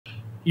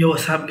Yo,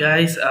 what's up,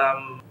 guys?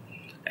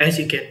 As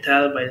you can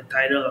tell by the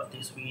title of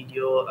this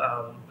video,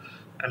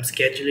 I'm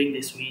scheduling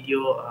this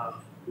video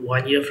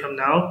 1 year from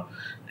now,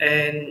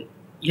 and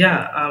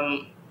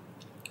yeah,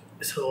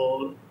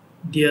 so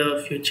dear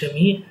future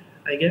me,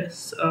 I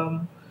guess.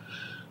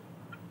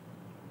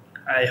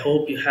 I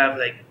hope you have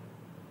like,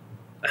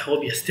 I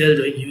hope you're still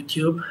doing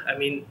YouTube. I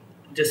mean,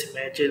 just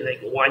imagine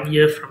like 1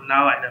 year from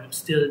now, and I'm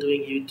still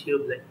doing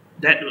YouTube. Like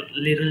that would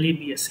literally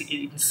be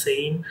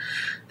insane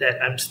that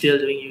I'm still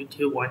doing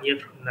YouTube 1 year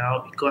from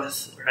now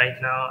because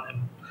right now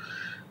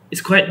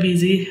it's quite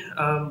busy,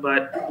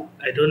 but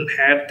I don't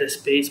have the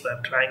space, but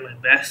I'm trying my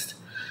best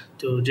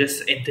to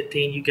just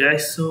entertain you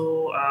guys.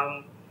 So,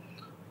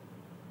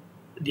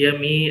 dear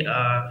me,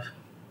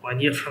 1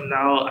 year from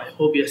now, I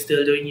hope you're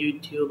still doing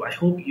YouTube. I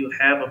hope you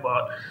have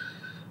about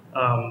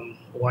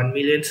 1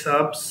 million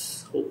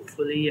subs,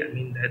 hopefully. I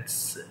mean,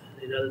 that's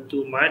a little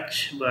too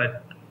much,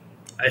 but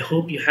I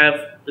hope you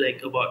have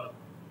like about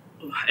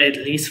at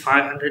least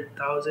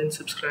 500,000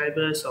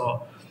 subscribers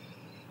or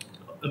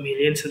a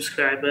million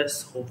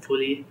subscribers,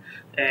 hopefully.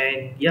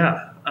 And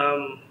yeah,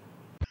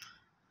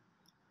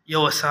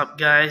 yo, what's up,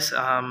 guys?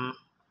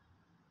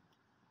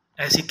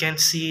 As you can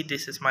see,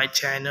 this is my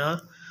channel.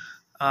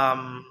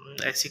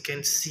 As you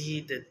can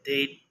see, the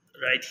date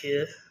right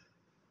here.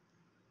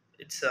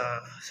 It's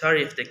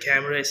sorry if the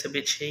camera is a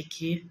bit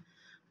shaky.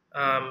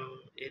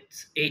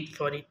 It's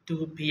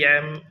 8:42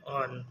 p.m.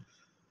 on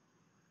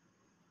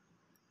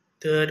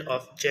 3rd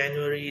of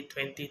January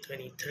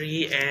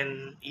 2023,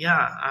 and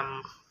yeah,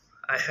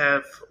 I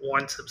have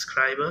one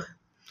subscriber.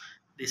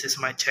 This is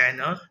my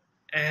channel,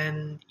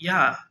 and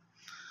yeah,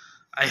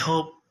 I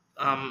hope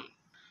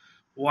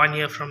 1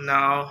 year from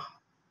now,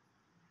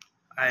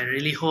 I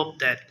really hope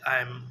that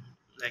I'm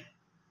like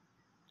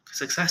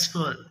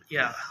successful.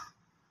 Yeah,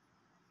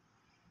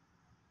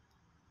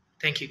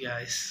 thank you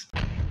guys.